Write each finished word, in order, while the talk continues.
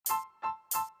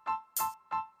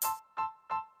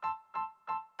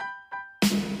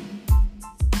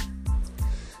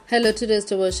Hello, today's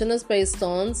devotion is based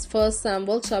on 1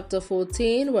 Samuel chapter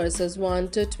 14 verses 1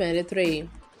 to 23.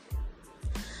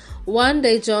 One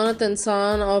day Jonathan,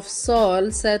 son of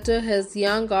Saul, said to his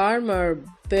young armor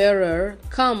bearer,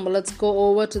 "Come, let's go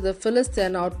over to the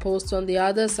Philistine outpost on the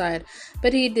other side."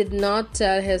 But he did not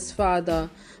tell his father.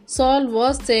 Saul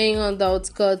was staying on the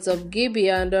outskirts of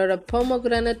Gibeah under a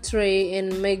pomegranate tree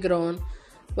in Migron.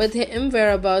 With him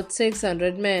were about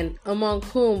 600 men, among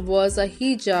whom was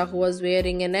Ahijah, who was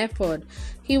wearing an ephod.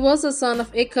 He was the son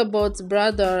of Ichabod's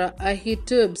brother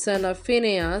Ahitub, son of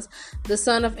Phinehas, the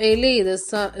son of Eli,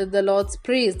 the Lord's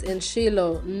priest in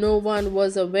Shiloh. No one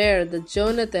was aware that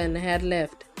Jonathan had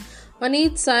left. On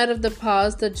each side of the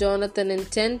pass that Jonathan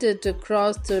intended to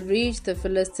cross to reach the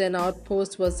Philistine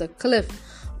outpost was a cliff.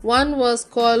 One was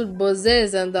called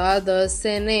Bozez and the other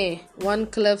Seneh. One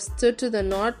cliff stood to the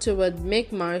north toward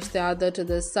Michmash, the other to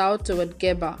the south toward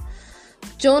Geba.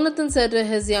 Jonathan said to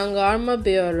his young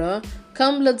armor-bearer,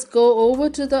 "Come, let's go over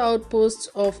to the outpost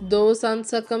of those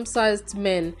uncircumcised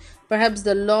men. Perhaps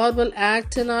the Lord will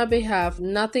act in our behalf.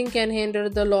 Nothing can hinder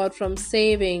the Lord from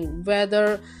saving,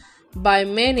 whether by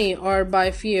many or by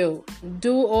few.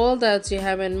 Do all that you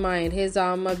have in mind," his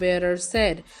armor-bearer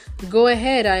said. "Go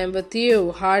ahead, I am with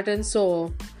you, heart and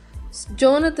soul."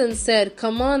 Jonathan said,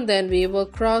 "Come on then, we will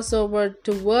cross over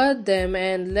toward them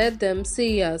and let them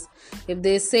see us. If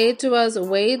they say to us,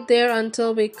 'Wait there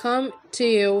until we come to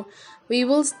you,' we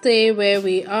will stay where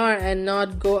we are and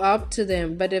not go up to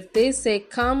them. But if they say,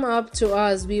 'Come up to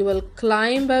us,' we will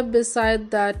climb up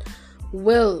beside that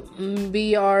will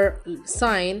be our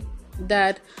sign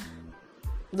that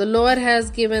the Lord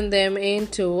has given them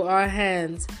into our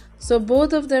hands." So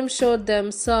both of them showed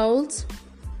themselves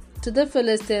to the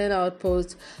Philistine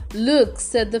outpost. "Look,"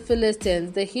 said the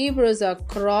Philistines, "the Hebrews are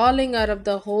crawling out of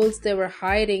the holes they were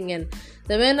hiding in."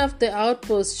 The men of the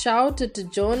outpost shouted to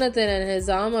Jonathan and his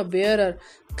armor-bearer,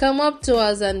 "Come up to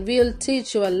us and we'll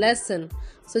teach you a lesson."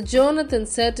 So Jonathan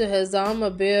said to his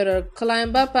armor-bearer,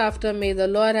 "Climb up after me, the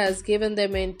Lord has given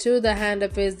them into the hand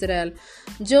of Israel."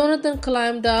 Jonathan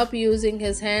climbed up using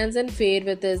his hands and feet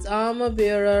with his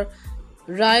armor-bearer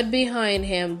right behind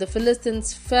him. The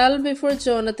Philistines fell before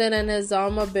Jonathan, and his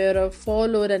armor-bearer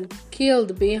followed and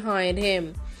killed behind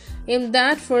him. In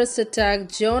that first attack,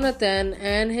 Jonathan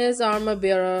and his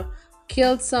armor-bearer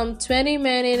killed some 20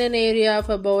 men in an area of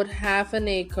about half an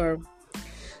acre.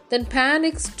 Then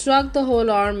panic struck the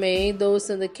whole army, those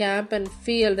in the camp and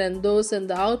field and those in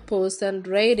the outposts and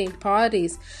raiding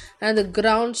parties, and the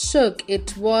ground shook.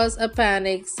 It was a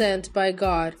panic sent by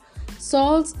God.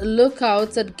 Saul's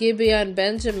lookouts at Gibeah and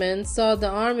Benjamin saw the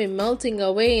army melting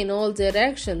away in all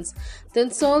directions.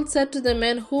 Then Saul said to the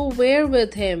men who were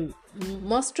with him,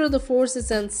 "Muster the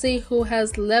forces and see who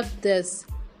has left this."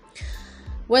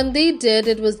 When they did,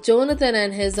 it was Jonathan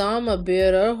and his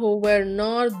armor-bearer who were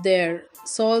not there.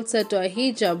 Saul said to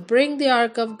Ahijah, "Bring the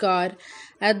ark of God."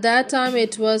 At that time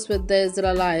it was with the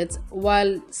Israelites.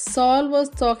 While Saul was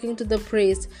talking to the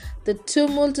priest, the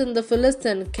tumult in the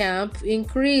Philistine camp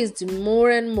increased more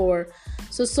and more.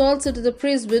 So Saul said to the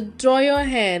priest, "Withdraw your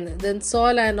hand." Then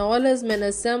Saul and all his men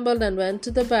assembled and went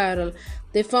to the battle.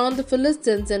 They found the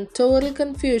Philistines in total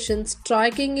confusion,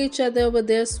 striking each other with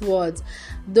their swords.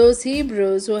 Those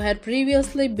Hebrews who had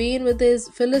previously been with the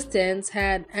Philistines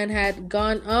had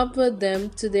gone up with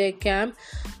them to their camp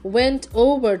went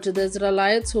over to the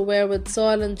Israelites who were with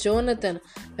Saul and Jonathan.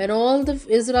 When all the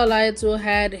Israelites who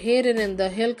had hidden in the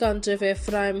hill country of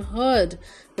Ephraim heard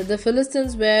that the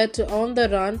Philistines were on the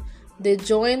run, they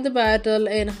joined the battle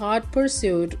in hot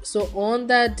pursuit. So on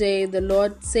that day the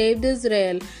Lord saved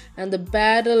Israel, and the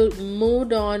battle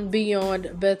moved on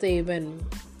beyond Beth-aven.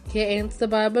 Here ends the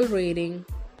Bible reading.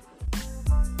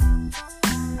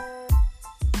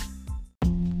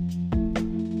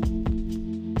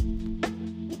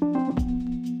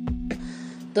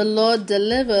 The Lord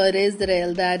delivered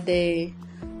Israel that day.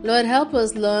 Lord, help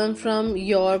us learn from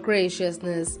your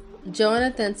graciousness.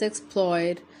 Jonathan's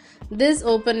exploit. This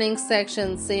opening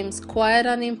section seems quite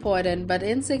unimportant, but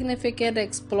insignificant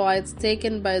exploits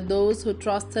taken by those who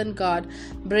trust in God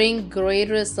bring great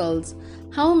results.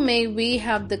 How may we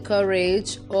have the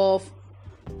courage of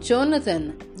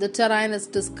Jonathan? The terrain is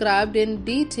described in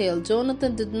detail.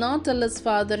 Jonathan did not tell his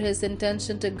father his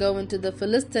intention to go into the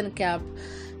Philistine camp.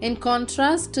 In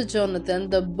contrast to Jonathan,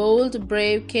 the bold,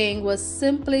 brave king was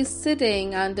simply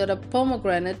sitting under a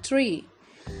pomegranate tree.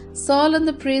 Saul and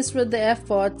the priest with the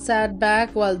ephod sat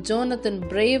back while Jonathan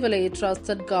bravely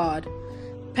trusted God.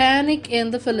 Panic in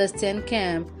the Philistine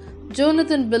camp.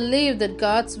 Jonathan believed that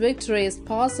God's victory is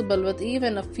possible with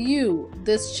even a few.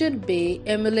 This should be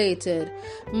emulated.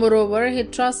 Moreover, he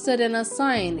trusted in a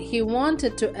sign. He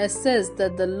wanted to assist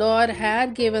that the Lord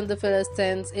had given the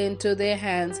Philistines into their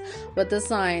hands with a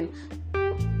sign.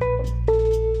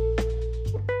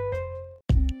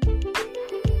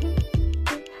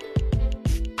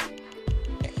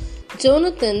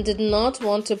 Jonathan did not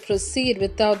want to proceed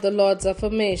without the Lord's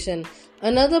affirmation.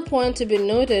 Another point to be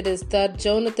noted is that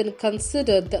Jonathan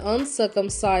considered the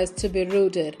uncircumcised to be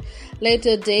rooted.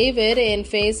 Later, David, in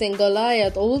facing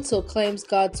Goliath, also claims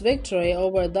God's victory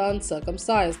over the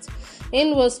uncircumcised.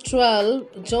 In verse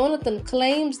 12, Jonathan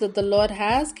claims that the Lord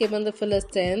has given the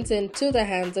Philistines into the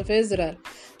hands of Israel.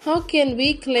 How can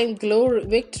we claim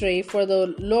victory for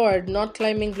the Lord, not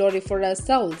claiming glory for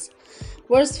ourselves?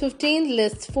 Verse 15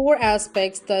 lists four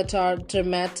aspects that are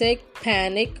dramatic,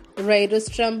 panic, raiders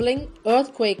trembling,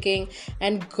 earthquaking,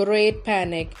 and great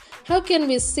panic. How can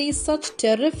we see such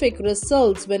terrific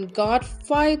results when God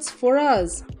fights for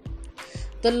us?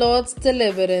 The Lord's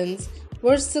deliverance.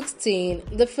 Verse 16,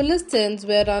 the Philistines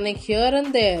were running here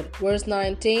and there. Verse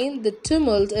 19, the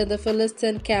tumult in the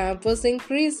Philistine camp was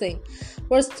increasing.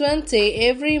 Verse 20,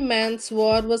 every man's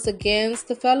sword was against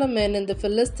the fellow man in the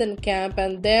Philistine camp,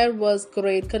 and there was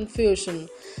great confusion.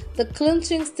 The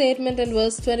clinching statement in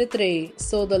verse 23,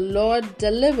 so the Lord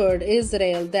delivered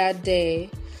Israel that day.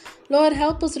 Lord,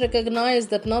 help us recognize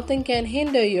that nothing can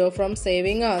hinder you from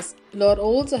saving us. Lord,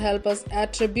 also help us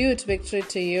attribute victory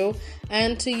to you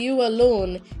and to you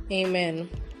alone. Amen.